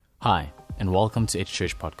Hi, and welcome to Edge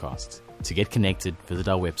Church Podcast. To get connected, visit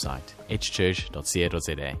our website,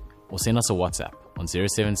 edgechurch.ca.za, or send us a WhatsApp on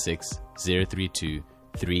 076 032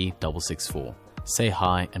 3664. Say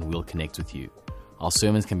hi and we'll connect with you. Our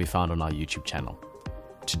sermons can be found on our YouTube channel.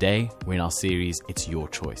 Today, we're in our series, It's Your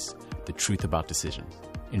Choice, the truth about decisions.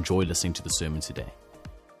 Enjoy listening to the sermon today.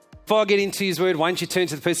 Before I get into His Word, why don't you turn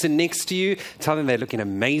to the person next to you, tell them they're looking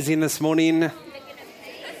amazing this morning.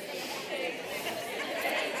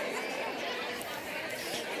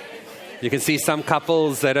 You can see some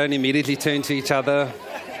couples that don't immediately turn to each other.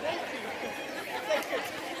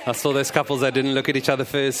 I saw those couples that didn't look at each other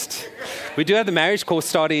first. We do have the marriage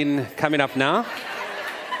course coming up now.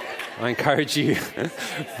 I encourage you.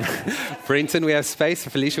 Brenton, we have space.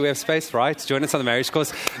 Felicia, we have space, right? Join us on the marriage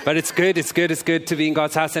course. But it's good to be in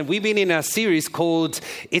God's house. And we've been in a series called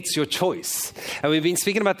It's Your Choice. And we've been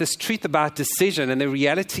speaking about this truth about decision. And the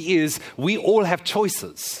reality is we all have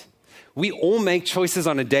choices. We all make choices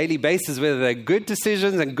on a daily basis, whether they're good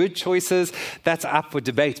decisions and good choices, that's up for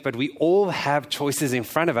debate. But we all have choices in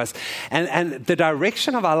front of us. And the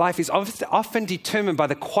direction of our life is often determined by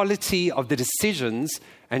the quality of the decisions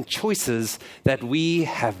and choices that we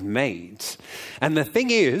have made. And the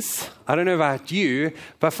thing is, I don't know about you,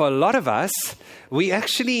 but for a lot of us, we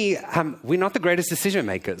actually, we're not the greatest decision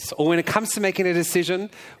makers. Or when it comes to making a decision,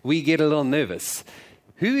 we get a little nervous.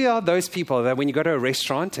 Who are those people that when you go to a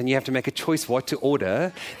restaurant and you have to make a choice what to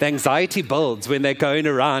order, the anxiety builds when they're going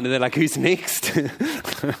around and they're like, who's next?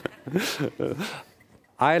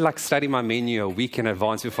 I study my menu a week in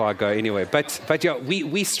advance before I go anyway. But yeah,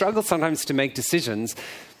 we struggle sometimes to make decisions.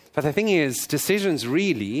 But the thing is, decisions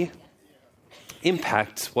really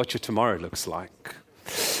impact what your tomorrow looks like.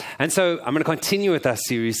 And so I'm going to continue with our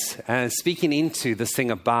series, speaking into this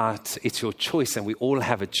thing about it's your choice and we all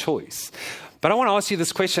have a choice. But I want to ask you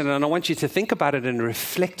this question, and I want you to think about it and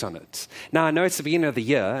reflect on it. Now, I know it's the beginning of the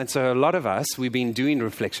year, and so a lot of us, we've been doing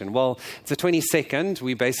reflection. Well, it's the 22nd.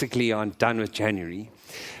 We basically are done with January.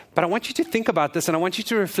 But I want you to think about this, and I want you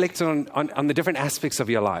to reflect on the different aspects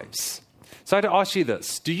of your lives. So I'd ask you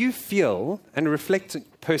this. Do you feel, and reflect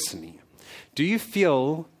personally, do you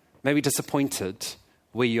feel maybe disappointed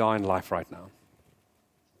where you are in life right now?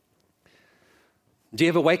 Do you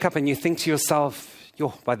ever wake up and you think to yourself,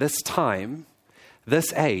 by this time,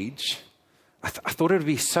 this age, I thought it would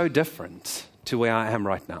be so different to where I am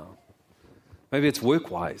right now. Maybe it's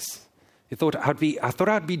work-wise. I thought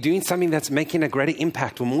I'd be doing something that's making a greater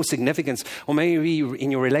impact or more significance, or maybe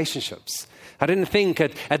in your relationships. I didn't think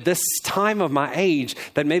at this time of my age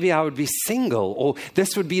that maybe I would be single, or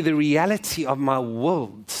this would be the reality of my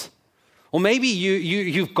world. Or maybe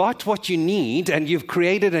you've got what you need and you've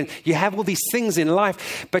created and you have all these things in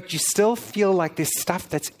life, but you still feel like there's stuff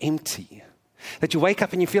that's empty. That you wake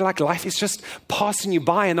up and you feel like life is just passing you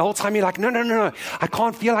by, and the whole time you're like, no, I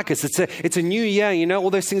can't feel like this. It's a new year,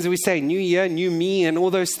 all those things that we say, new year, new me, and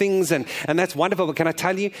all those things, and that's wonderful. But can I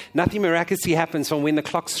tell you, nothing miraculously happens from when the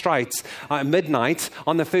clock strikes midnight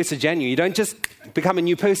on the 1st of January. You don't just become a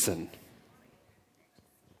new person.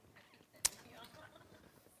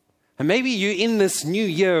 And maybe you're in this new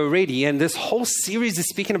year already, and this whole series is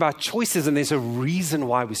speaking about choices, and there's a reason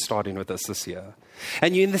why we're starting with this year.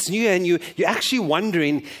 And you're in this new year, and you're actually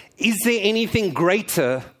wondering, is there anything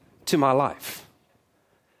greater to my life?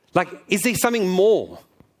 Is there something more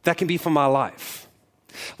that can be for my life?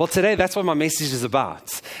 Well, today, that's what my message is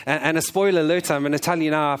about. And a spoiler alert, I'm going to tell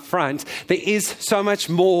you now up front, there is so much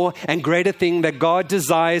more and greater thing that God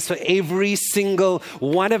desires for every single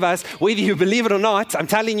one of us. Whether you believe it or not, I'm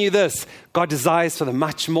telling you this, God desires for the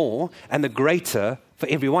much more and the greater for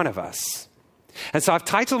every one of us. And so I've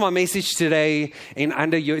titled my message today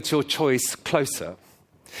It's Your Choice, Closer.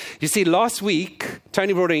 You see, last week,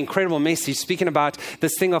 Tony brought an incredible message speaking about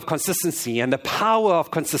this thing of consistency and the power of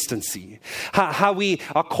consistency. How we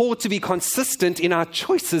are called to be consistent in our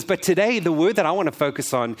choices. But today, the word that I want to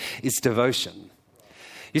focus on is devotion.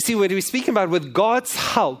 You see, when we're speaking about with God's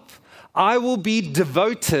help, I will be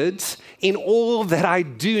devoted in all that I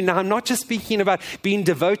do. Now, I'm not just speaking about being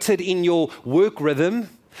devoted in your work rhythm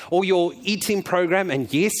or your eating program,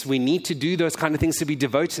 and yes, we need to do those kind of things to be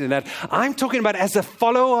devoted in that. I'm talking about as a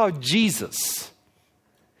follower of Jesus,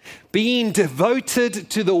 being devoted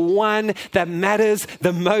to the one that matters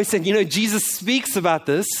the most. And Jesus speaks about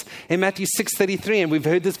this in Matthew 6:33, and we've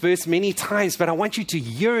heard this verse many times, but I want you to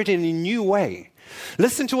hear it in a new way.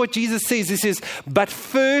 Listen to what Jesus says. He says, but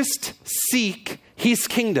first seek his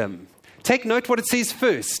kingdom. Take note what it says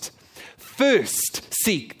first. First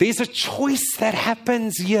seek. There's a choice that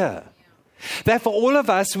happens here. That for all of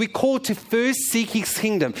us, we're called to first seek his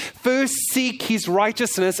kingdom, first seek his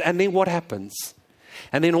righteousness, and then what happens?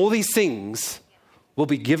 And then all these things will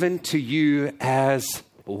be given to you as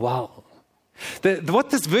well.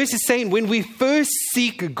 What this verse is saying, when we first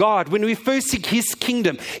seek God, when we first seek His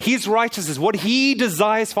kingdom, His righteousness, what He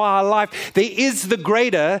desires for our life, there is the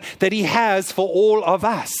greater that He has for all of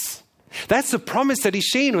us. That's the promise that He's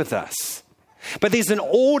sharing with us. But there's an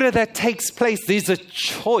order that takes place. There's a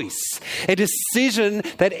choice, a decision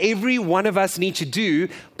that every one of us need to do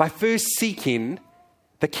by first seeking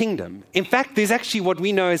the kingdom. In fact, there's actually what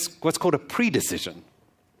we know as what's called a pre-decision.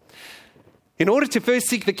 In order to first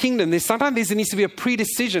seek the kingdom, sometimes there needs to be a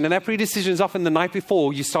pre-decision, and that pre-decision is often the night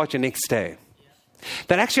before you start your next day.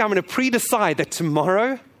 That actually I'm going to pre-decide that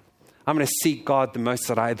tomorrow I'm going to seek God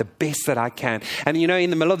the best that I can. And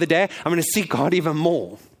in the middle of the day, I'm going to seek God even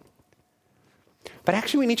more. But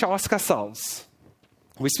actually we need to ask ourselves,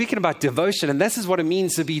 we're speaking about devotion, and this is what it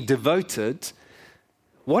means to be devoted.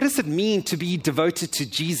 What does it mean to be devoted to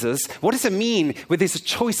Jesus? What does it mean when there's a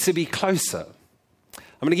choice to be closer?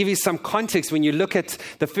 I'm going to give you some context when you look at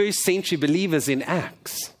the first century believers in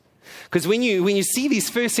Acts. Because when you see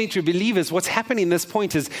these first century believers, what's happening at this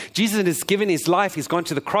point is Jesus has given His life, He's gone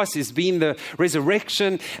to the cross, He's been the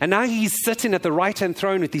resurrection, and now He's sitting at the right-hand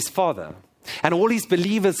throne with His Father. And all His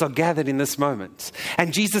believers are gathered in this moment.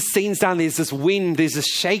 And Jesus sends down, there's this wind, there's this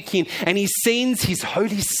shaking, and He sends His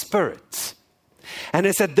Holy Spirit. And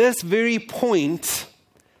it's at this very point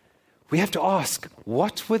we have to ask,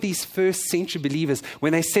 what were these first century believers,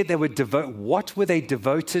 when they said they were devoted, what were they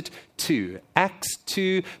devoted to? Acts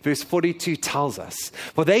 2 verse 42 tells us,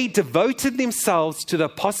 for they devoted themselves to the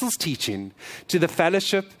apostles' teaching, to the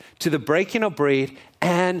fellowship, to the breaking of bread,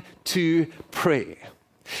 and to prayer.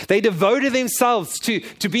 They devoted themselves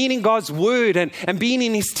to being in God's word and being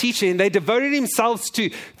in His teaching. They devoted themselves to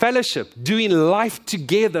fellowship, doing life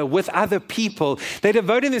together with other people. They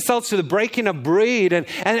devoted themselves to the breaking of bread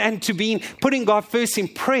and to putting God first in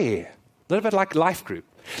prayer. A little bit like life group.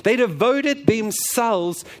 They devoted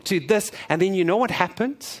themselves to this. And then you know what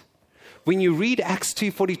happened? When you read Acts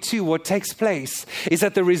 2:42, what takes place is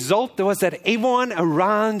that the result was that everyone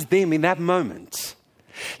around them in that moment,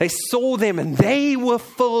 they saw them and they were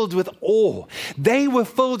filled with awe. They were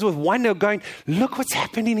filled with wonder, going, look what's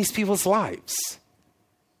happened in these people's lives.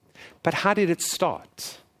 But how did it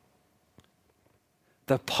start?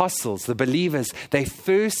 The apostles, the believers, they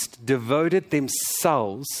first devoted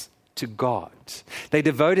themselves to God.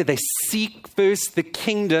 They seek first the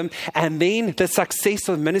kingdom, and then the success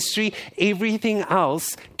of ministry, everything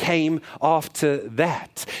else came after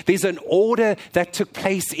that. There's an order that took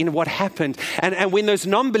place in what happened. And when those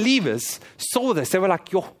non-believers saw this, they were like,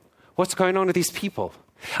 what's going on with these people?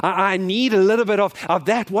 I need a little bit of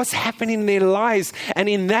that. What's happening in their lives? And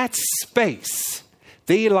in that space,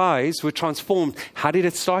 their lives were transformed. How did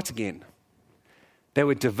it start again? They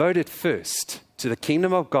were devoted first to the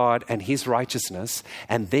kingdom of God and His righteousness,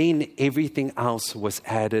 and then everything else was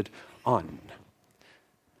added on.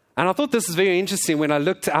 And I thought this is very interesting when I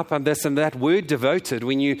looked up on this, and that word devoted,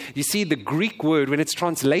 when you see the Greek word, when it's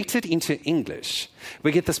translated into English,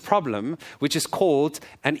 we get this problem which is called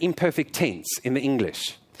an imperfect tense in the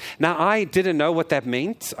English. Now, I didn't know what that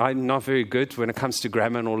meant. I'm not very good when it comes to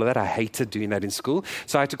grammar and all of that. I hated doing that in school.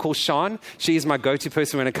 So I had to call Sean. She is my go-to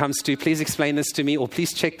person when it comes to, please explain this to me, or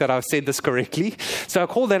please check that I've said this correctly. So I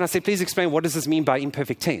called her and I said, please explain, what does this mean by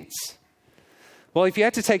imperfect tense? Well, if you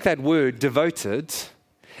had to take that word, devoted,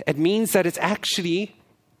 it means that it's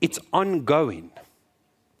ongoing.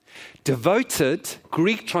 Devoted,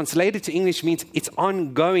 Greek translated to English, means it's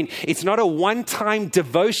ongoing. It's not a one-time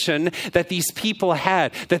devotion that these people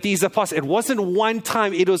had, that these apostles, it wasn't one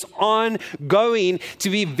time, it was ongoing. To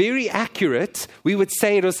be very accurate, we would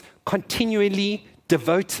say it was continually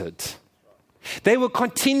devoted. They were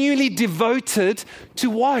continually devoted to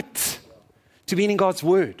what? To being in God's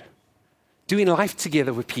word, doing life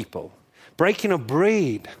together with people, breaking of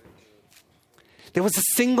bread. There was a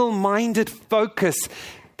single-minded focus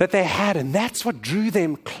that they had, and that's what drew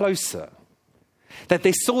them closer. That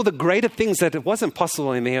they saw the greater things that it wasn't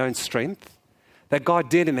possible in their own strength, that God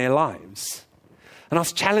did in their lives. And I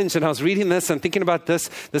was challenged, and I was reading this and thinking about this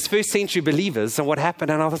first century believers and what happened,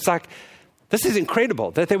 and I was like, this is incredible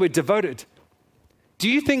that they were devoted. Do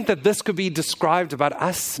you think that this could be described about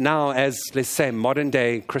us now as, let's say, modern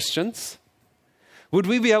day Christians? Would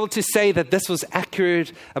we be able to say that this was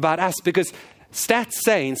accurate about us? Because stats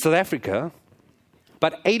say in South Africa,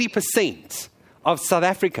 but 80% of South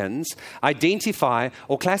Africans identify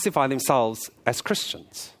or classify themselves as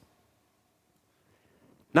Christians.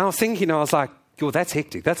 Now I was thinking, I was like, that's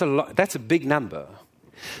hectic. That's a big number.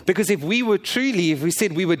 Because if we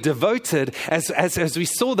said we were devoted, as we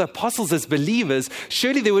saw the apostles as believers,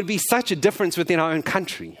 surely there would be such a difference within our own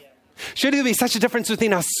country. Surely there would be such a difference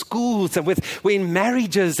within our schools and in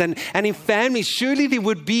marriages and in families. Surely there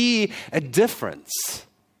would be a difference.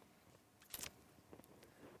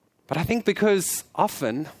 But I think because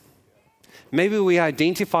often, maybe we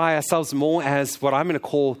identify ourselves more as what I'm going to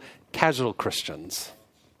call casual Christians.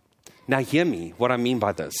 Now hear me, what I mean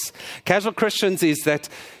by this. Casual Christians is that,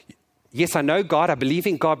 yes, I know God, I believe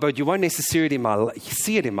in God, but you won't necessarily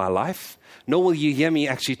see it in my life, nor will you hear me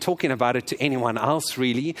actually talking about it to anyone else,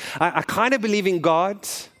 really. I kind of believe in God.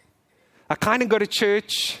 I kind of go to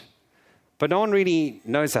church, but no one really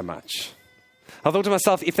knows that much. I thought to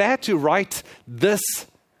myself, if they had to write this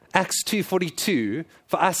Acts 2:42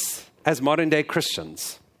 for us as modern day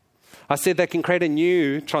Christians, I said they can create a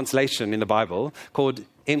new translation in the Bible called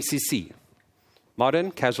MCC,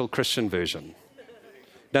 Modern Casual Christian Version.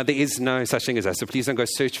 Now, there is no such thing as that, so please don't go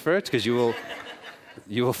search for it, because you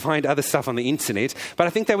will find other stuff on the internet. But I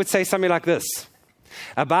think they would say something like this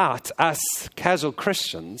about us casual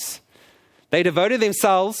Christians: they devoted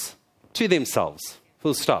themselves to themselves,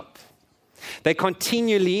 full stop. They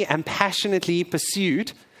continually and passionately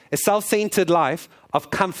pursued a self-centered life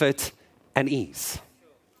of comfort and ease.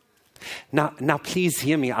 Now, please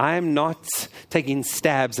hear me. I am not taking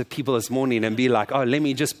stabs at people this morning and be like, oh, let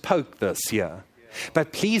me just poke this here.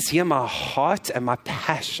 But please hear my heart and my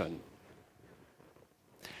passion.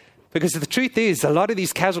 Because the truth is, a lot of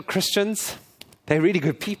these casual Christians, they're really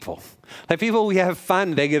good people. They're people who have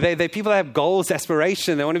fun. They're people that have goals,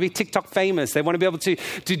 aspiration. They want to be TikTok famous. They want to be able to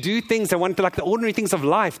do things. They want to, like the ordinary things of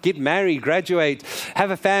life, get married, graduate, have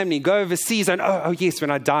a family, go overseas. And oh yes, when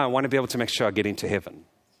I die, I want to be able to make sure I get into heaven.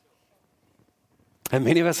 And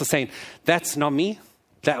many of us are saying, that's not me.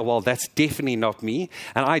 That's definitely not me.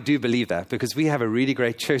 And I do believe that, because we have a really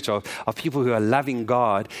great church of people who are loving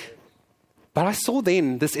God. But I saw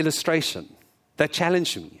then this illustration that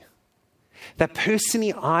challenged me. That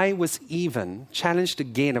personally, I was even challenged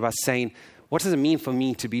again about saying, what does it mean for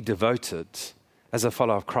me to be devoted as a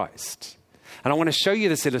follower of Christ? And I want to show you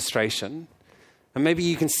this illustration, and maybe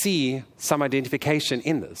you can see some identification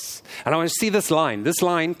in this. And I want to see this line. This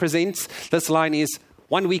line is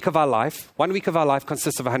 1 week of our life. 1 week of our life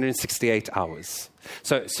consists of 168 hours.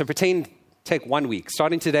 So take 1 week,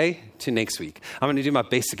 starting today to next week. I'm going to do my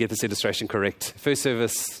best to get this illustration correct. First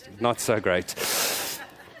service, not so great.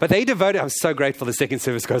 But they devoted, I'm so grateful the second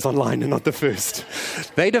service goes online and not the first.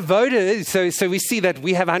 They devoted, so we see that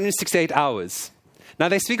we have 168 hours. Now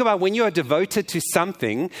they speak about when you are devoted to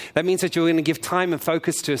something, that means that you're going to give time and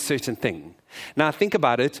focus to a certain thing. Now think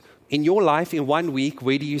about it. In your life, in 1 week,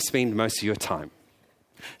 where do you spend most of your time?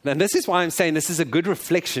 And this is why I'm saying this is a good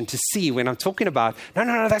reflection to see when I'm talking about,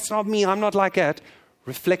 no, that's not me, I'm not like that.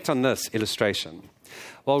 Reflect on this illustration.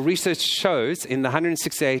 Well, research shows in the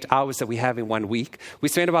 168 hours that we have in 1 week, we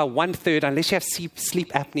spend about 1/3, unless you have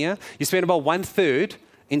sleep apnea, you spend about 1/3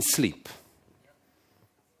 in sleep.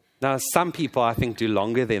 Now, some people, I think, do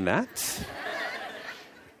longer than that.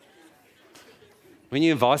 When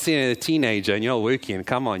you're varsity and a teenager and you're working,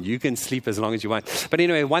 come on, you can sleep as long as you want. But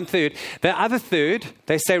anyway, 1/3. The other third,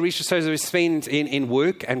 they say research shows we spend in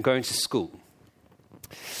work and going to school.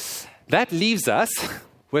 That leaves us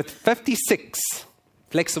with 56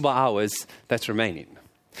 flexible hours that's remaining.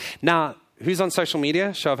 Now, who's on social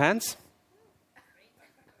media? Show of hands.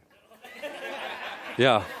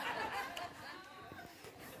 Yeah.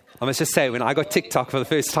 I must just say, when I got TikTok for the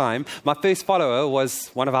first time, my first follower was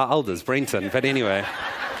one of our elders, Brenton. But anyway,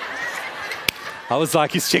 I was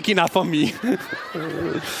like, he's checking up on me.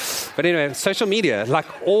 But anyway, social media, like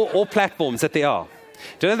all platforms that there are.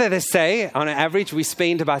 Do you know that they say, on average, we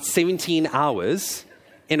spend about 17 hours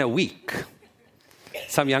in a week?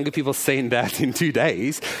 Some younger people saying that in 2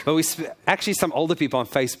 days. But actually, some older people on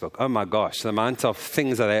Facebook, oh my gosh, the amount of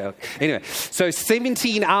things are there. Anyway, so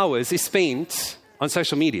 17 hours is spent on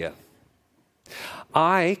social media.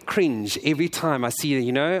 I cringe every time I see,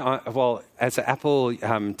 as an Apple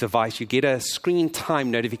device, you get a screen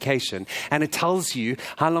time notification, and it tells you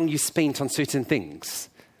how long you spent on certain things.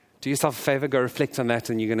 Do yourself a favor, go reflect on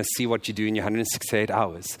that, and you're going to see what you do in your 168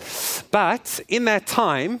 hours. But in that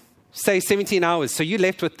time, say 17 hours, so you're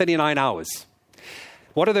left with 39 hours.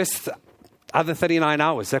 What are those other 39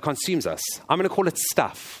 hours that consumes us? I'm going to call it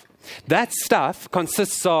stuff. That stuff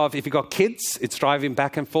consists of, if you've got kids, it's driving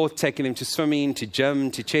back and forth, taking them to swimming, to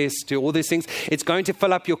gym, to chess, to all these things. It's going to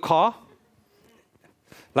fill up your car.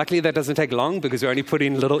 Luckily, that doesn't take long because we only put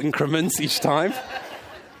in little increments each time.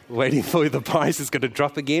 waiting for the price is going to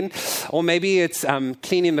drop again. Or maybe it's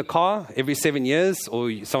cleaning the car every 7 years,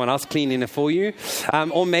 or someone else cleaning it for you.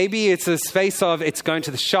 Or maybe it's a space of it's going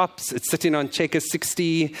to the shops, it's sitting on Checker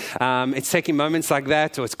 60, it's taking moments like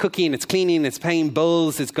that, or it's cooking, it's cleaning, it's paying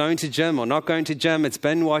bills, it's going to gym or not going to gym, it's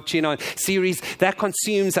binge watching on series. That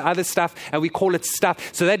consumes other stuff, and we call it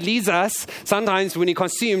stuff. So that leaves us, sometimes when you're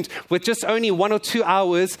consumed, with just only 1 or 2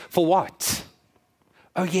 hours for what?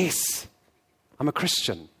 Oh yes, I'm a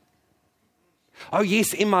Christian. Oh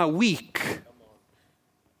yes, in my week.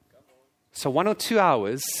 So 1 or 2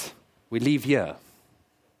 hours, we leave here.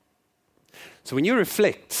 So when you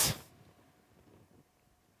reflect,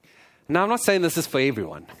 now I'm not saying this is for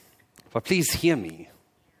everyone, but please hear me.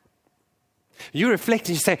 You reflect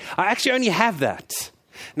and you say, I actually only have that.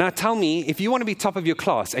 Now tell me, if you want to be top of your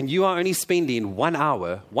class and you are only spending 1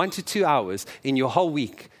 hour, 1 to 2 hours in your whole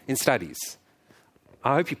week in studies,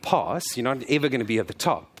 I hope you pass. You're not ever going to be at the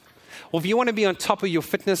top. Or if you want to be on top of your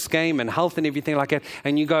fitness game and health and everything like that,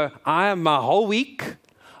 and you go, my whole week,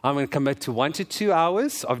 I'm going to commit to 1 to 2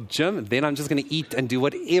 hours of gym, then I'm just going to eat and do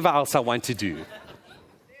whatever else I want to do.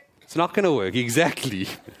 It's not going to work, exactly.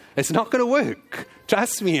 It's not going to work.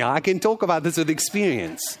 Trust me, I can talk about this with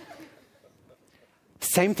experience.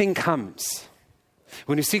 Same thing comes.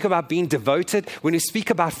 When we speak about being devoted, when we speak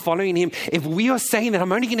about following Him, if we are saying that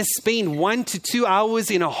I'm only going to spend 1 to 2 hours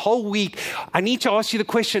in a whole week, I need to ask you the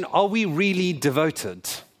question, are we really devoted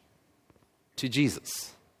to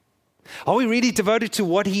Jesus? Are we really devoted to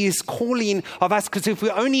what He is calling of us? Because if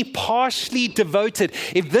we're only partially devoted,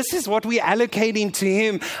 if this is what we're allocating to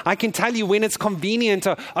Him, I can tell you when it's convenient,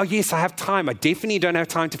 oh yes, I have time. I definitely don't have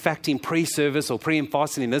time to factor in prayer service or prayer and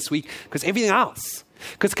fasting in this week because everything else.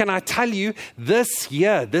 Because can I tell you, this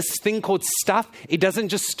year, this thing called stuff, it doesn't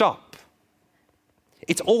just stop.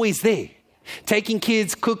 It's always there. Taking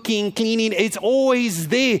kids, cooking, cleaning, it's always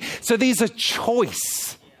there. So there's a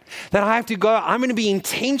choice that I have to go, I'm going to be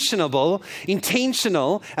intentional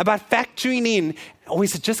about factoring in, or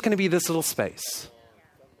is it just going to be this little space?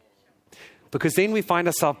 Because then we find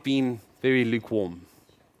ourselves being very lukewarm.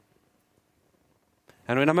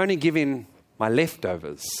 And when I'm only giving my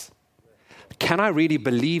leftovers, can I really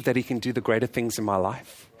believe that He can do the greater things in my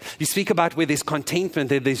life? You speak about where there's contentment,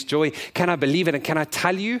 there's joy. Can I believe it? And can I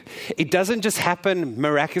tell you, it doesn't just happen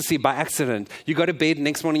miraculously by accident. You go to bed,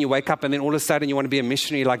 next morning you wake up, and then all of a sudden you want to be a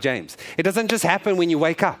missionary like James. It doesn't just happen when you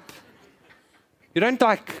wake up. You don't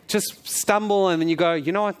just stumble and then you go,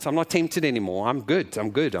 you know what, I'm not tempted anymore. I'm good,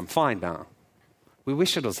 I'm fine now. We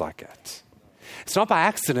wish it was like that. It's not by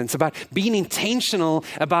accident, it's about being intentional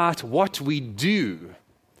about what we do.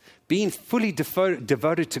 Being fully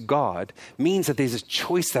devoted to God means that there's a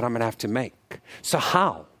choice that I'm going to have to make. So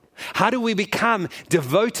how? How do we become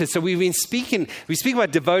devoted? So we speak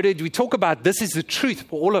about devoted, we talk about this is the truth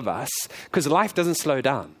for all of us because life doesn't slow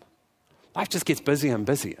down. Life just gets busier and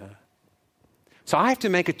busier. So I have to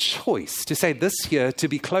make a choice to say this year, to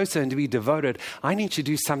be closer and to be devoted, I need to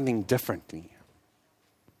do something differently.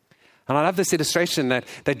 And I love this illustration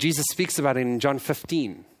that Jesus speaks about in John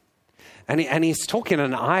 15. And he's talking,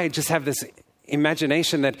 and I just have this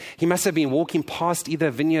imagination that he must have been walking past either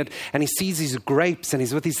vineyard, and he sees these grapes, and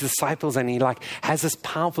he's with his disciples, and he has this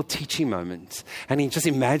powerful teaching moment. And he just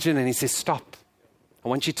imagine, and he says, stop. I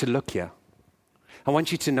want you to look here. I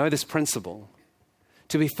want you to know this principle.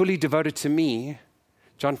 To be fully devoted to me,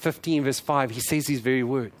 John 15 verse 5, he says these very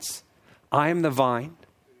words. I am the vine.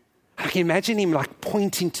 I can imagine him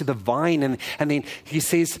pointing to the vine, and then he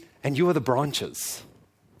says, and you are the branches.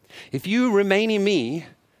 If you remain in me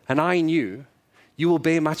and I in you, you will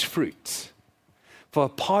bear much fruit. For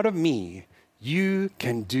apart of me, you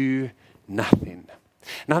can do nothing.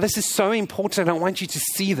 Now, this is so important. I want you to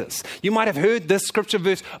see this. You might have heard this scripture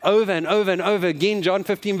verse over and over and over again. John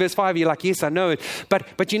 15 verse 5, you're like, yes, I know it.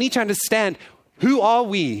 But you need to understand, who are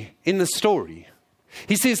we in the story?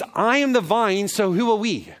 He says, I am the vine, so who are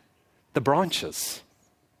we? The branches.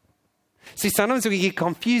 See, sometimes we get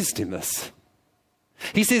confused in this.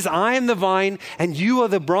 He says, I am the vine and you are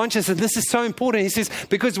the branches. And this is so important. He says,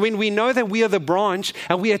 because when we know that we are the branch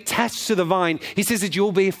and we are attached to the vine, he says that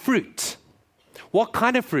you'll bear fruit. What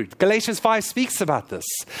kind of fruit? Galatians 5 speaks about this.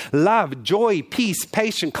 Love, joy, peace,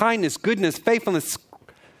 patience, kindness, goodness, faithfulness,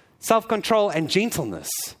 self-control, and gentleness.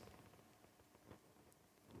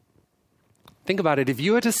 Think about it. If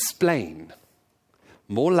you are displaying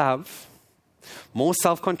more love, more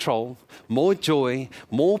self-control, more joy,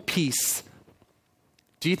 more peace,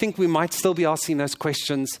 do you think we might still be asking those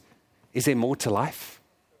questions? Is there more to life?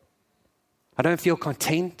 I don't feel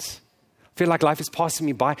content. Feel like life is passing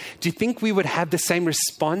me by. Do you think we would have the same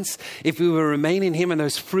response if we were remaining in him and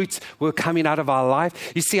those fruits were coming out of our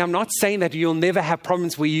life? You see, I'm not saying that you'll never have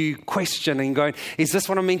problems where you question and going, is this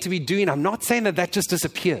what I'm meant to be doing? I'm not saying that that just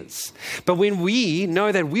disappears. But when we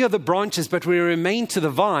know that we are the branches, but we remain to the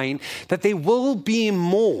vine, that there will be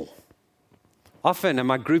more. Often, and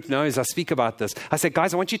my group knows I speak about this, I say,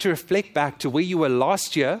 guys, I want you to reflect back to where you were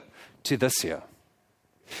last year to this year.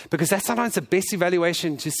 Because that's sometimes the best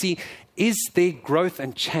evaluation to see, is there growth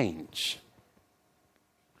and change?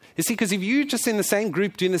 You see, because if you're just in the same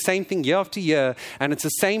group doing the same thing year after year, and it's the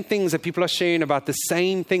same things that people are sharing about the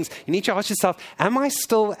same things, you need to ask yourself, am I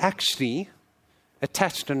still actually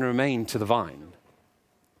attached and remain to the vine?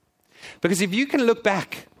 Because if you can look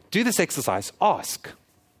back, do this exercise, ask.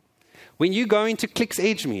 When you go into Clicks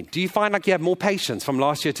Edge Me, do you find like you have more patience from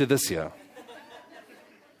last year to this year?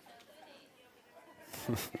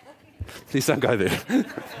 Please don't go there.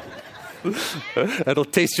 It'll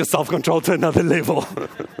test your self-control to another level.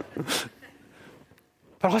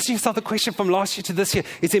 But ask yourself the question from last year to this year,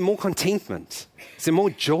 is there more contentment? Is there more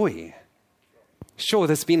joy? Sure,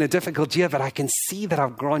 there's been a difficult year, but I can see that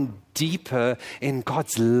I've grown deeper in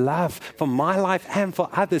God's love for my life and for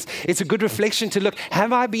others. It's a good reflection to look,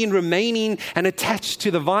 have I been remaining and attached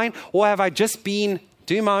to the vine, or have I just been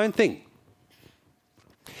doing my own thing?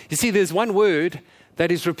 You see, there's one word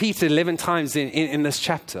that is repeated 11 times in this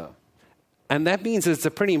chapter. And that means it's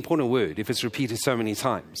a pretty important word if it's repeated so many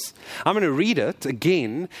times. I'm going to read it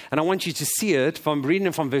again, and I want you to see it from reading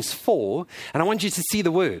it from verse 4, and I want you to see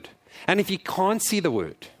the word. And if you can't see the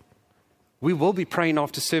word, we will be praying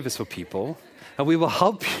after service for people, and we will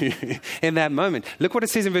help you in that moment. Look what it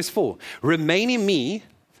says in verse 4. Remain in me,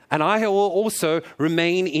 and I will also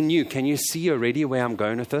remain in you. Can you see already where I'm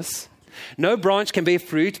going with this? No branch can bear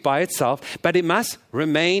fruit by itself, but it must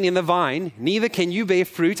remain in the vine. Neither can you bear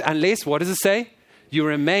fruit unless, what does it say? You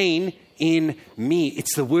remain in me.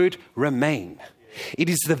 It's the word remain. It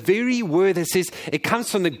is the very word that says, it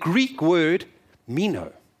comes from the Greek word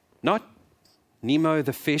meno, not Nemo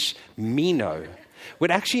the fish, meno,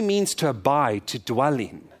 which actually means to abide, to dwell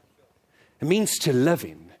in. It means to live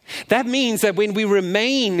in. That means that when we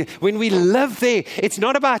remain, when we live there, it's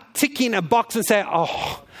not about ticking a box and say,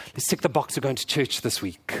 oh, let's tick the box, we're going to church this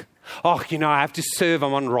week. Oh, I have to serve,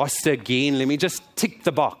 I'm on roster again. Let me just tick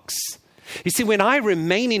the box. You see, when I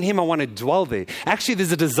remain in him, I want to dwell there. Actually,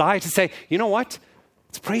 there's a desire to say, you know what?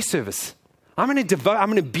 It's praise service. I'm going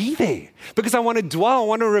to be there because I want to dwell, I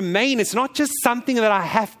want to remain. It's not just something that I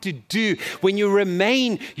have to do. When you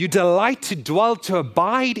remain, you delight to dwell, to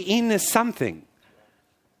abide in something.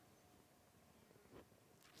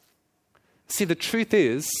 See, the truth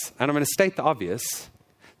is, and I'm going to state the obvious,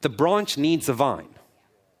 the branch needs a vine.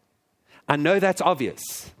 I know that's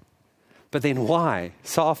obvious. But then why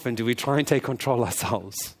so often do we try and take control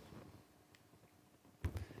ourselves?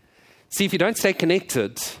 See, if you don't stay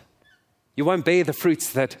connected, you won't bear the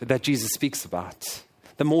fruits that Jesus speaks about.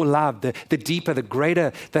 The more love, the deeper, the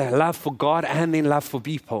greater the love for God and then love for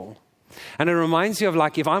people. And it reminds you of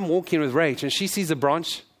like if I'm walking with Rach and she sees a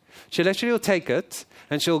branch, she literally will take it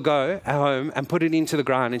and she'll go at home and put it into the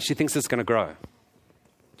ground and she thinks it's going to grow.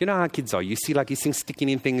 You know how kids are. You see like these things sticking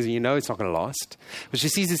in things and you know it's not going to last. But she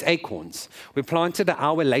sees these acorns. We planted an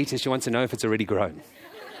hour later. She wants to know if it's already grown.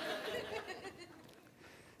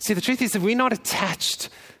 See, the truth is that we're not attached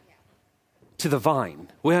to the vine.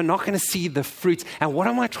 We are not going to see the fruit. And what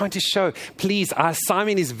am I trying to show? Please, our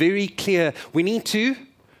assignment is very clear. We need to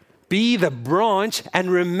be the branch and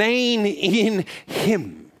remain in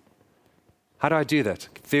him. How do I do that?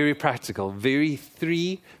 Very practical.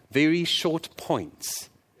 Three very short points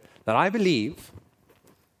that I believe,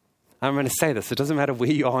 I'm going to say this, it doesn't matter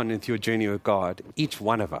where you are in your journey with God, each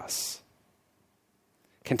one of us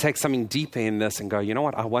can take something deeper in this and go, you know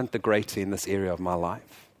what, I want the greater in this area of my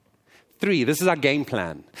life. 3, this is our game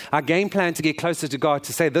plan. Our game plan to get closer to God,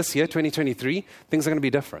 to say this year, 2023, things are going to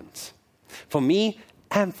be different. For me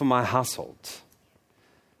and for my household.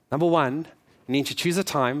 Number 1, you need to choose a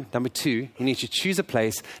time. Number 2, you need to choose a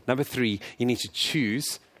place. Number 3, you need to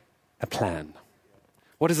choose a plan.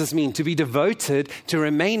 What does this mean? To be devoted, to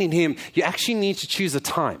remain in him, you actually need to choose a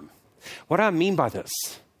time. What do I mean by this?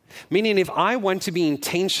 Meaning if I want to be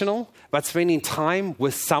intentional about spending time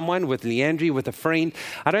with someone, with Leandri, with a friend,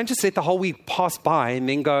 I don't just let the whole week pass by and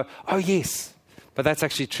then go, oh yes. But that's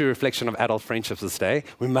actually a true reflection of adult friendships this day.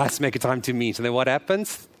 We must make a time to meet. And then what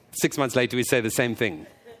happens? 6 months later, we say the same thing.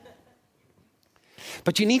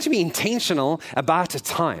 But you need to be intentional about a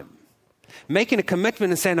time. Making a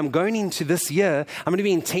commitment and saying, I'm going into this year, I'm going to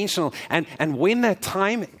be intentional. And when that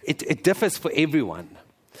time, it differs for everyone.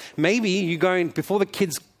 Maybe you're going, before the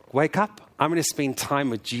kids wake up, I'm going to spend time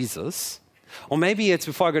with Jesus. Or maybe it's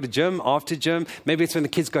before I go to gym, after gym. Maybe it's when the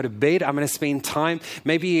kids go to bed, I'm going to spend time.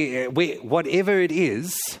 Maybe whatever it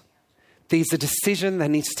is, there's a decision that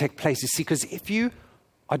needs to take place. You see, because if you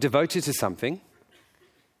are devoted to something,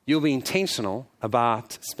 you'll be intentional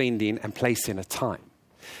about spending and placing a time.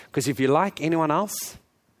 Because if you're like anyone else,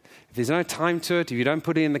 if there's no time to it, if you don't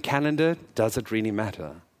put it in the calendar, does it really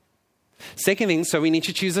matter? Second thing, so we need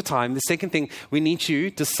to choose a time. The second thing, we need to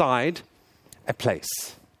decide a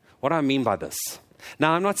place. What do I mean by this?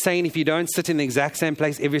 Now, I'm not saying if you don't sit in the exact same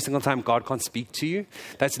place every single time, God can't speak to you.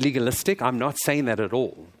 That's legalistic. I'm not saying that at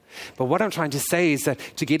all. But what I'm trying to say is that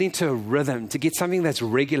to get into a rhythm, to get something that's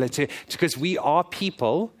regular, because we are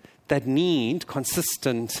people that need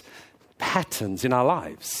consistent patterns in our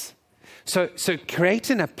lives. So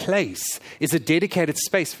creating a place is a dedicated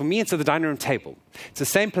space. For me, it's at the dining room table. It's the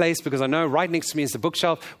same place because I know right next to me is the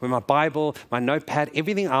bookshelf where my Bible, my notepad,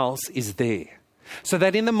 everything else is there. So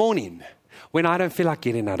that in the morning, when I don't feel like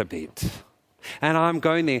getting out of bed, and I'm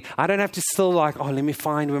going there, I don't have to still let me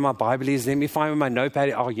find where my Bible is, let me find where my notepad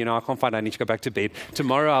is. I can't find it, I need to go back to bed.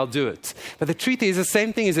 Tomorrow I'll do it. But the truth is, the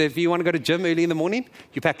same thing is if you want to go to gym early in the morning,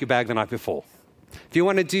 you pack your bag the night before. If you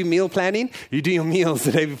want to do meal planning, you do your meals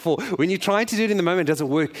the day before. When you try to do it in the moment, it doesn't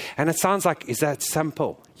work. And it sounds like, is that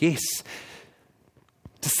simple? Yes.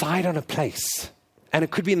 Decide on a place. And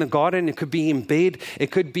it could be in the garden, it could be in bed,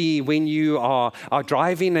 it could be when you are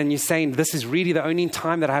driving and you're saying, this is really the only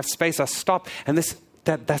time that I have space, I stop, and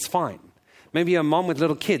that's fine. Maybe you're a mom with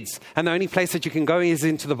little kids, and the only place that you can go is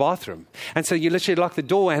into the bathroom. And so you literally lock the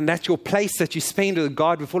door, and that's your place that you spend with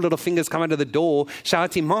God before little fingers come under the door,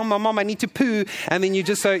 shouting, Mom, I need to poo. And then you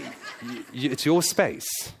just say, it's your space.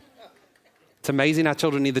 It's amazing how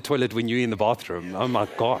children need the toilet when you're in the bathroom. Oh my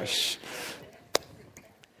gosh.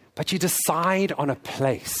 But you decide on a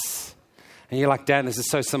place. And you're like, Dan, this is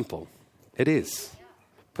so simple. It is.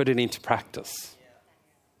 Put it into practice.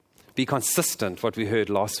 Be consistent, what we heard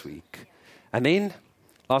last week. And then,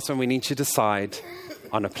 last one, we need to decide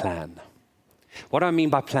on a plan. What do I mean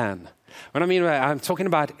by plan? What I mean by, I'm talking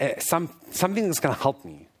about something that's going to help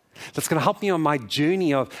me. That's going to help me on my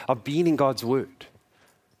journey of being in God's Word.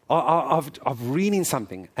 Of reading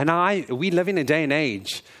something. And we live in a day and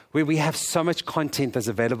age where we have so much content that's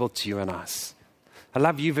available to you and us. I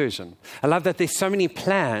love YouVersion. I love that there's so many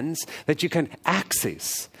plans that you can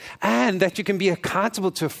access and that you can be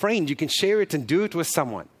accountable to a friend. You can share it and do it with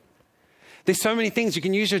someone. There's so many things. You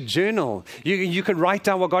can use your journal. You can write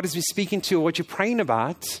down what God has been speaking to or what you're praying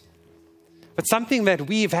about. But something that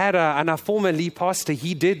we've had, and our former lead pastor,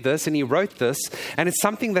 he did this and he wrote this, and it's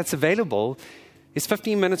something that's available, is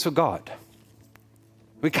 15 minutes with God.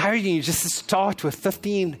 We're encouraging you just to start with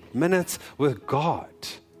 15 minutes with God.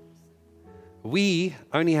 We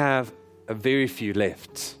only have a very few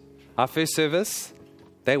left. Our first service,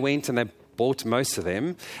 they went and they bought most of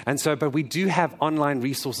them. But we do have online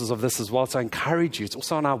resources of this as well. So I encourage you. It's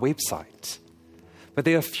also on our website. But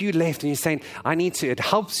there are a few left and you're saying, it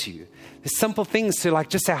helps you. There's simple things to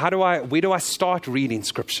just say, where do I start reading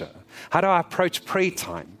scripture? How do I approach prayer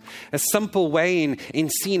time? A simple way in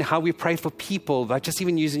seeing how we pray for people by just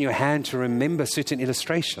even using your hand to remember certain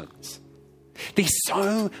illustrations. There's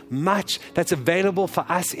so much that's available for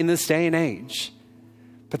us in this day and age,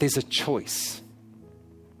 but there's a choice.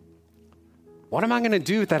 What am I going to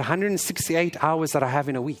do with that 168 hours that I have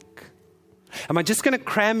in a week? Am I just going to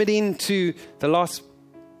cram it into the last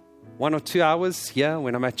 1 or 2 hours here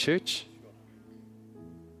when I'm at church?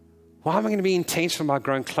 Why am I going to be intentional about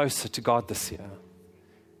growing closer to God this year?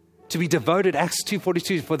 To be devoted, Acts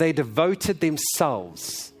 2:42, for they devoted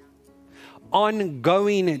themselves.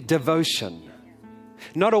 Ongoing devotion.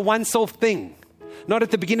 Not a once-off thing. Not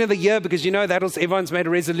at the beginning of the year because everyone's made a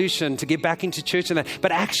resolution to get back into church and that.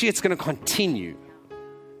 But actually it's going to continue.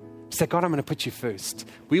 Say, God, I'm going to put you first.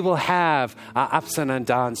 We will have our ups and our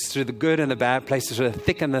downs through the good and the bad places, through the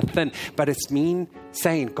thick and the thin. But it's me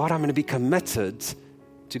saying, God, I'm going to be committed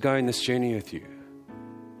to go in this journey with you.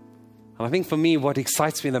 And I think for me, what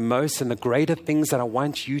excites me the most and the greater things that I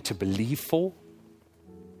want you to believe for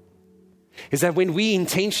is that when we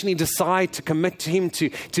intentionally decide to commit to Him,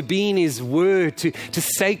 to be in His Word, to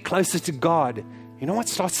stay closer to God, you know what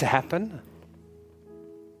starts to happen?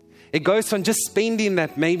 It goes from just spending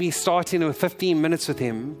that maybe starting with 15 minutes with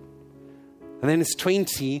Him, and then it's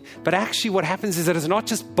 20. But actually what happens is that it's not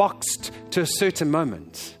just boxed to a certain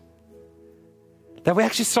moment. That we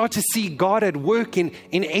actually start to see God at work in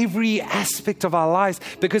every aspect of our lives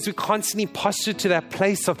because we constantly posture to that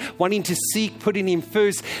place of wanting to seek, putting Him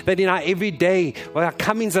first, that in our everyday, with our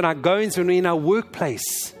comings and our goings, when we're in our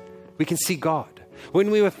workplace, we can see God.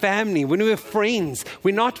 when we were family, when we were friends.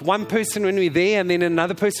 We're not one person when we're there and then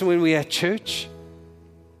another person when we're at church.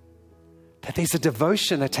 That there's a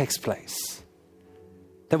devotion that takes place.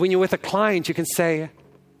 That when you're with a client, you can say,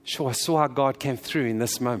 sure, I saw how God came through in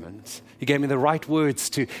this moment. He gave me the right words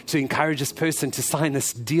to encourage this person to sign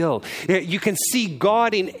this deal. You can see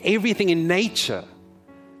God in everything in nature.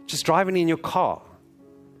 Just driving in your car.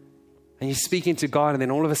 And you're speaking to God, and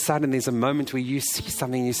then all of a sudden there's a moment where you see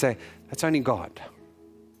something and you say, that's only God.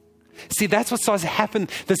 See, that's what starts to happen.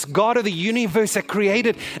 This God of the universe that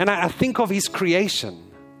created, and I think of his creation.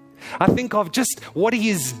 I think of just what he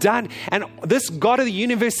has done. And this God of the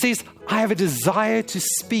universe says, I have a desire to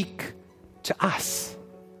speak to us.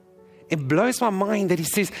 It blows my mind that he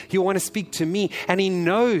says he want to speak to me. And he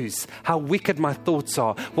knows how wicked my thoughts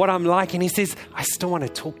are, what I'm like. And he says, I still want to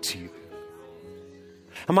talk to you.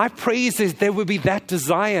 And my prayer is that there will be that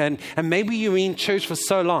desire. And maybe you're in church for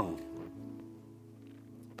so long,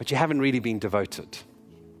 but you haven't really been devoted.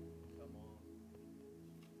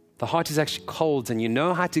 The heart is actually cold, and you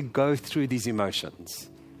know how to go through these emotions.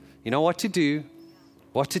 You know what to do,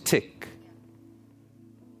 what to tick.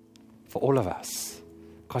 For all of us,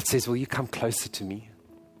 God says, will you come closer to me?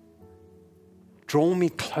 Draw me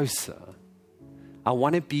closer. I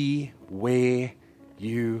want to be where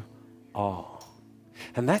you are.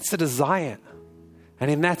 And that's the desire.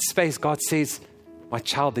 And in that space, God says, my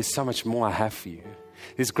child, there's so much more I have for you.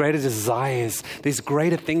 There's greater desires. There's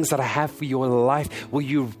greater things that I have for your life. Will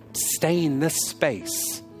you stay in this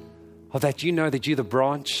space of that you know that you're the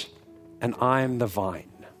branch and I'm the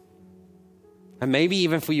vine? And maybe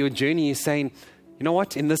even for your journey, you're saying, you know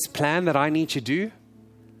what? In this plan that I need to do,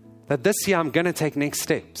 that this year I'm going to take next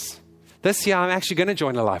steps. This year I'm actually going to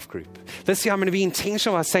join a life group. This year I'm going to be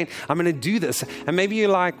intentional about saying, I'm going to do this. And maybe you're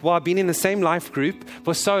like, well, I've been in the same life group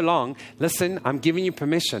for so long. Listen, I'm giving you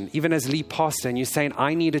permission, even as lead pastor, and you're saying,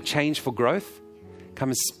 I need a change for growth. Come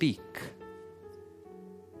and speak.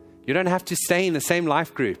 You don't have to stay in the same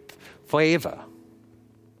life group forever.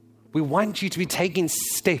 We want you to be taking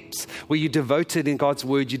steps where you're devoted in God's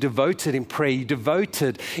word, you're devoted in prayer, you're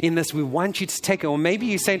devoted in this. We want you to take it. Or maybe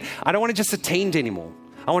you're saying, I don't want to just attend anymore.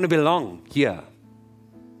 I want to belong here.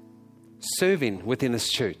 Serving within this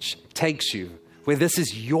church takes you where this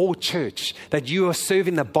is your church, that you are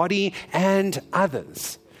serving the body and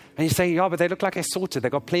others. And you say, yeah, but they look like they're sorted.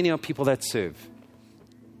 They've got plenty of people that serve.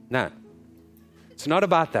 No, it's not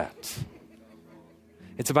about that.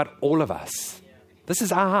 It's about all of us. This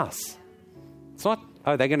is our house. It's not,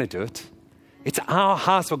 oh, they're going to do it. It's our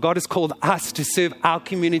house where God has called us to serve our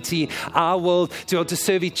community, our world, to be able to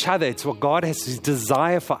serve each other. It's what God has his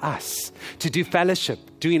desire for us, to do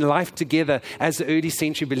fellowship, doing life together as the early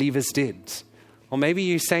century believers did. Or maybe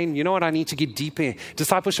you're saying, you know what, I need to get deeper.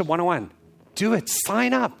 Discipleship 101. Do it.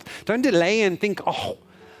 Sign up. Don't delay and think, oh,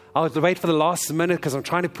 I'll wait for the last minute because I'm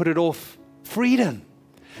trying to put it off. Freedom.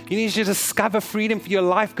 You need to discover freedom for your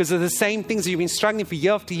life because of the same things that you've been struggling for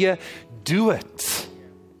year after year. Do it.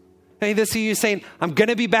 Maybe this year you're saying, I'm going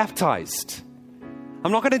to be baptized.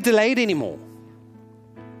 I'm not going to delay it anymore.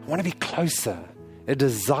 I want to be closer. A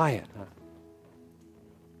desire.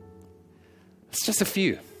 It's just a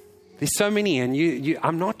few. There's so many, and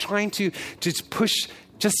I'm not trying to push,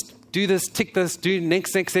 just do this, tick this, do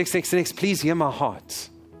next. Please hear my heart.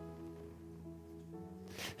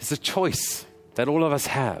 It's a choice that all of us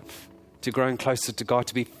have to growing closer to God,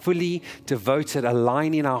 to be fully devoted,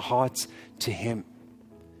 aligning our hearts to him.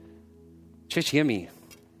 Church, hear me.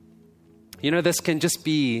 You know, this can just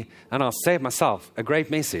be, and I'll say it myself, a great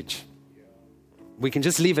message. We can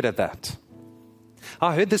just leave it at that.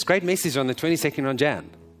 I heard this great message on the 22nd of Jan.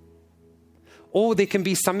 Or there can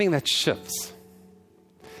be something that shifts.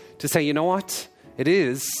 To say, you know what?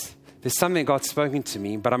 There's something God's spoken to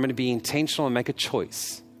me, but I'm going to be intentional and make a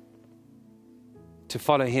choice to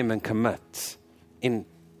follow him and commit in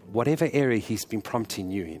whatever area he's been prompting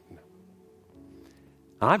you in.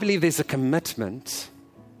 I believe there's a commitment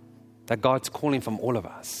that God's calling from all of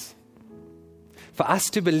us. For us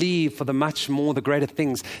to believe for the much more, the greater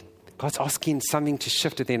things, God's asking something to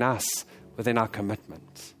shift within us, within our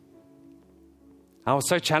commitment. I was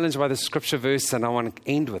so challenged by the scripture verse, and I want to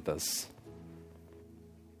end with this.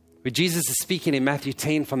 Where Jesus is speaking in Matthew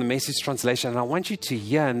 10 from the Message translation, and I want you to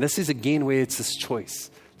hear, and this is again where it's this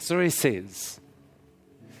choice. This is what he says.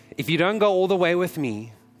 If you don't go all the way with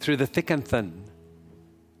me through the thick and thin,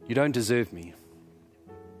 you don't deserve me.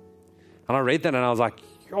 And I read that and I was like,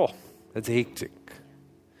 oh, that's hectic.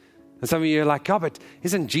 And some of you are like, oh, but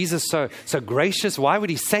isn't Jesus so gracious? Why would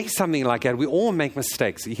he say something like that? We all make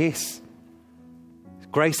mistakes. Yes.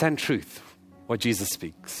 Grace and truth, what Jesus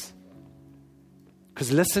speaks.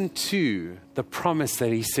 Because listen to the promise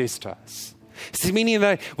that he says to us. It's meaning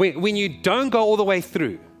that when you don't go all the way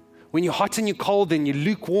through, when you're hot and you're cold and you're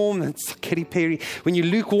lukewarm, it's Katy Perry. When you're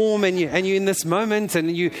lukewarm and you're in this moment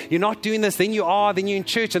and you're not doing this, then you're in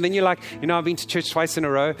church, and then you're like, I've been to church twice in a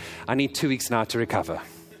row. I need 2 weeks now to recover.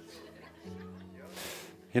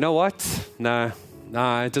 You know what? No,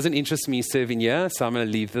 it doesn't interest me serving here, so I'm going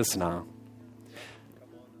to leave this now.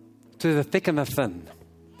 Through the thick and the thin,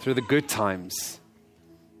 through the good times,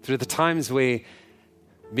 through the times where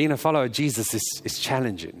being a follower of Jesus is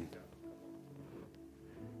challenging.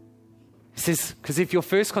 He says, because if your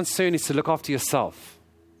first concern is to look after yourself,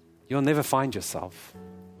 you'll never find yourself.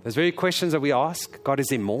 Those very questions that we ask, God, is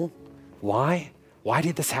there more? Why? Why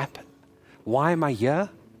did this happen? Why am I here?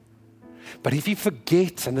 But if you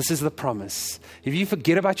forget, and this is the promise, if you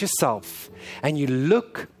forget about yourself and you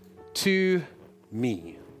look to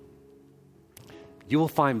me, you will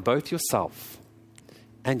find both yourself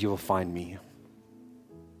and you will find me.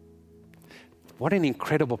 What an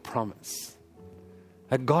incredible promise.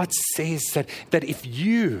 That God says that if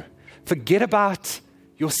you forget about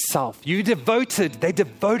yourself, they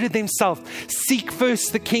devoted themselves, seek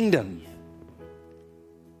first the kingdom,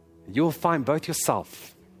 you'll find both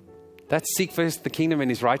yourself. That's seek first the kingdom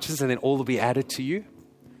and his righteousness, and then all will be added to you.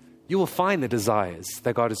 You will find the desires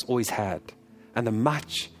that God has always had, and the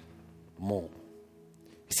much more.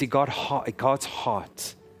 You see, God's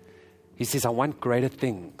heart, he says, I want greater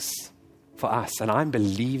things for us. And I'm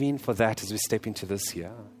believing for that as we step into this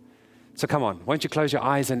year. So come on, won't you close your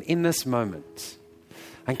eyes, and in this moment,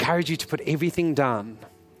 I encourage you to put everything down.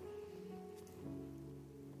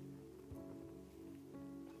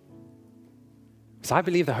 So I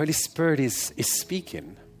believe the Holy Spirit is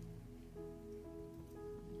speaking.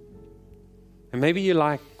 And maybe you're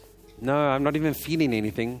like, no, I'm not even feeling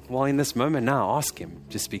anything. Well, in this moment now, ask him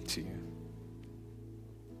to speak to you.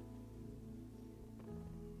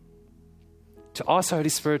 To ask the Holy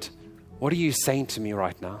Spirit, what are you saying to me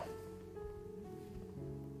right now?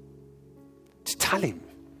 To tell him,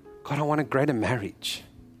 God, I want a greater marriage.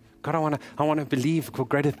 God, I want to believe for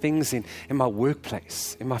greater things in my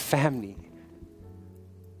workplace, in my family.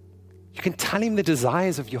 You can tell him the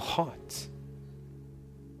desires of your heart.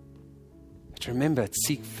 But remember,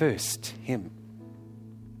 seek first him.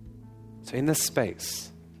 So in this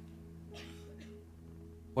space,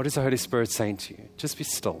 what is the Holy Spirit saying to you? Just be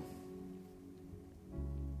still.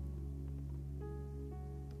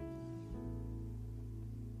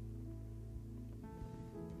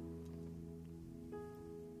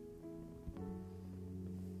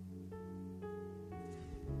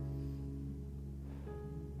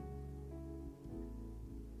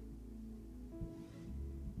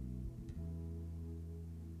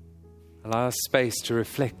 Allow space to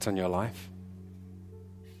reflect on your life.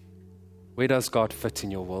 Where does God fit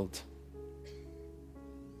in your world?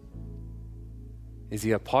 Is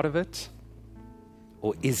he a part of it,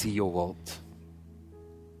 or is he your world?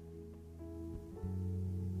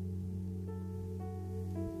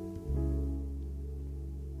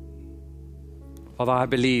 Father, I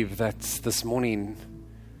believe that this morning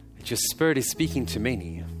that your Spirit is speaking to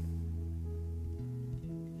many.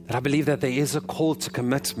 That I believe that there is a call to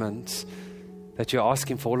commitment, that you're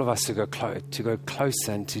asking for all of us to go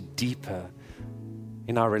closer and to deeper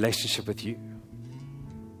in our relationship with you.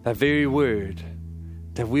 That very word,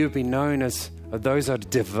 that we would be known as those that are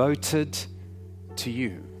devoted to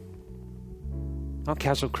you. Not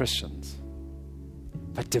casual Christians,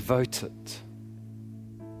 but devoted.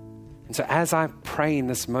 And so as I pray in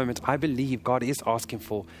this moment, I believe God is asking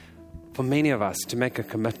for many of us to make a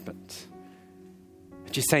commitment.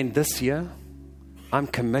 That you're saying, this year, I'm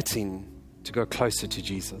committing to go closer to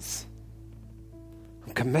Jesus.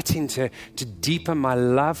 I'm committing to deepen my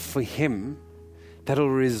love for him that will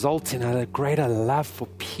result in a greater love for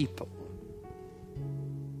people.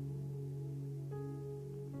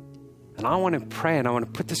 And I want to pray, and I want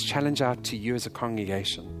to put this challenge out to you as a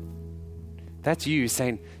congregation. That's you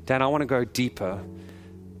saying, Dan, I want to go deeper.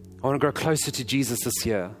 I want to grow closer to Jesus this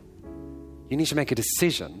year. You need to make a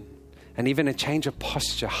decision, and even a change of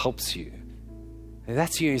posture helps you. And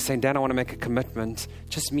that's you saying, Dan, I want to make a commitment,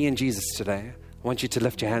 just me and Jesus today. I want you to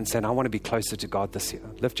lift your hands saying, I want to be closer to God this year.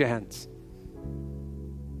 Lift your hands.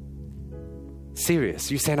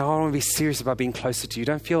 Serious. You're saying, I want to be serious about being closer to you.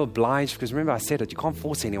 Don't feel obliged, because remember I said it, you can't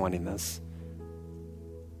force anyone in this.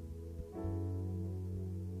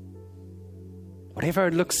 Whatever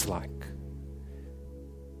it looks like.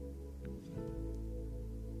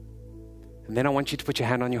 And then I want you to put your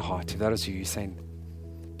hand on your heart. If that is you, you're saying,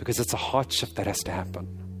 because it's a heart shift that has to happen.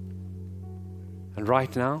 And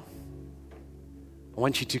right now, I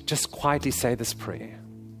want you to just quietly say this prayer.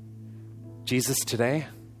 Jesus, today,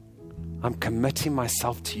 I'm committing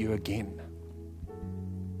myself to you again,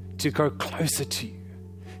 to go closer to you,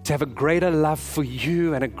 to have a greater love for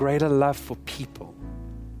you and a greater love for people.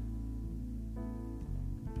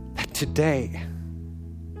 That today,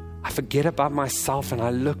 I forget about myself and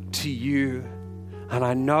I look to you, and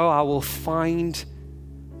I know I will find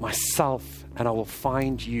myself and I will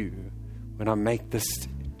find you when I make this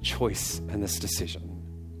choice and this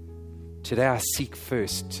decision. Today I seek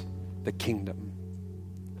first the kingdom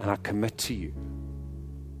and I commit to you.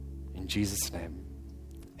 In Jesus' name,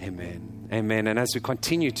 amen. Amen. And as we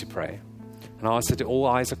continue to pray, and I ask that all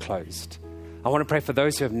eyes are closed, I want to pray for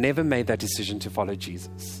those who have never made that decision to follow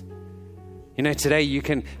Jesus. You know, today you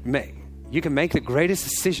can make the greatest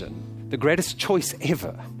decision, the greatest choice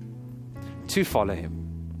ever to follow him.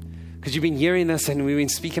 Because you've been hearing this and we've been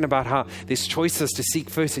speaking about how there's choices to seek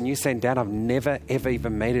first, and you're saying, Dad, I've never, ever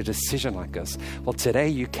even made a decision like this. Well, today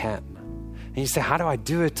you can. And you say, how do I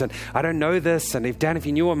do it? And I don't know this. And if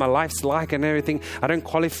you knew what my life's like and everything, I don't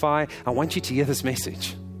qualify. I want you to hear this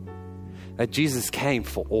message, that Jesus came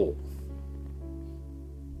for all.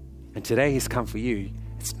 And today he's come for you.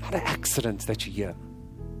 It's not an accident that you're here.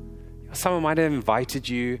 Someone might have invited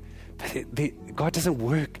you, but God doesn't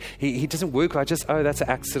work. He doesn't work by just, oh, that's an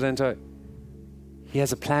accident. Oh. He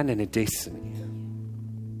has a plan and a destiny.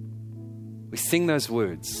 We sing those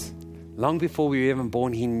words. Long before we were even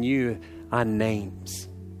born, he knew our names.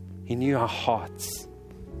 He knew our hearts.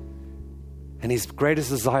 And his greatest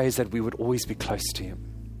desire is that we would always be close to him.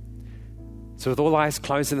 So with all eyes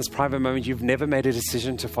closed in this private moment, you've never made a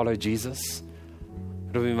decision to follow Jesus.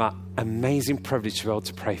 It'll be my amazing privilege to be able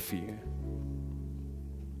to pray for you.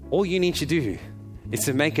 All you need to do is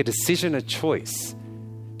to make a decision, a choice,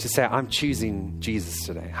 to say, I'm choosing Jesus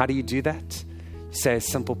today. How do you do that? You say a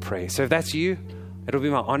simple prayer. So if that's you, it'll be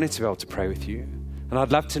my honor to be able to pray with you. And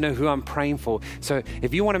I'd love to know who I'm praying for. So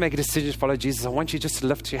if you want to make a decision to follow Jesus, I want you just to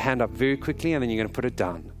lift your hand up very quickly, and then you're going to put it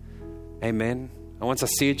down. Amen. And once I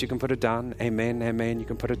see it, you can put it down. Amen, amen. You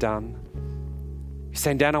can put it down. You're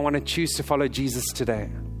saying, Dan, I want to choose to follow Jesus today.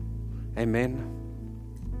 Amen.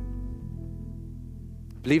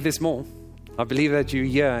 I believe there's more. I believe that you're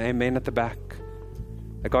here, amen, at the back.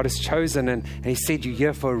 That God has chosen and he said you're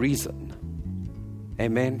here for a reason.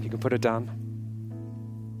 Amen. You can put it down.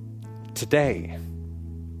 Today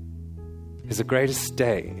is the greatest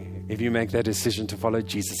day if you make that decision to follow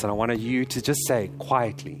Jesus. And I want you to just say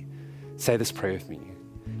quietly, say this prayer with me.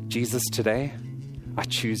 Jesus, today I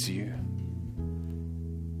choose you.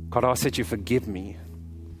 God, I ask that you forgive me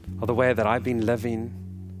of the way that I've been living,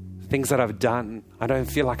 things that I've done. I don't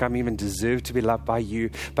feel like I'm even deserved to be loved by you.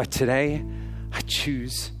 But today, I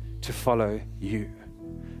choose to follow you.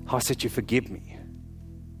 I ask that you forgive me.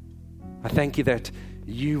 I thank you that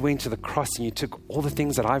you went to the cross and you took all the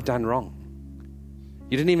things that I've done wrong.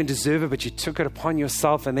 You didn't even deserve it, but you took it upon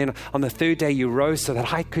yourself. And then on the third day, you rose so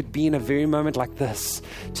that I could be in a very moment like this,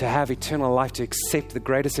 to have eternal life, to accept the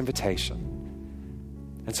greatest invitation.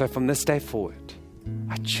 And so from this day forward,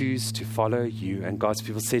 I choose to follow you. And God's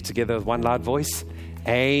people say together with one loud voice,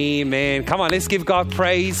 amen. Come on, let's give God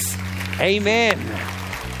praise. Amen.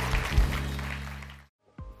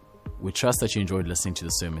 We trust that you enjoyed listening to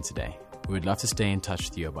the sermon today. We would love to stay in touch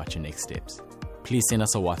with you about your next steps. Please send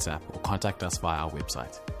us a WhatsApp or contact us via our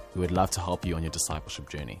website. We would love to help you on your discipleship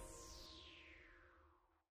journey.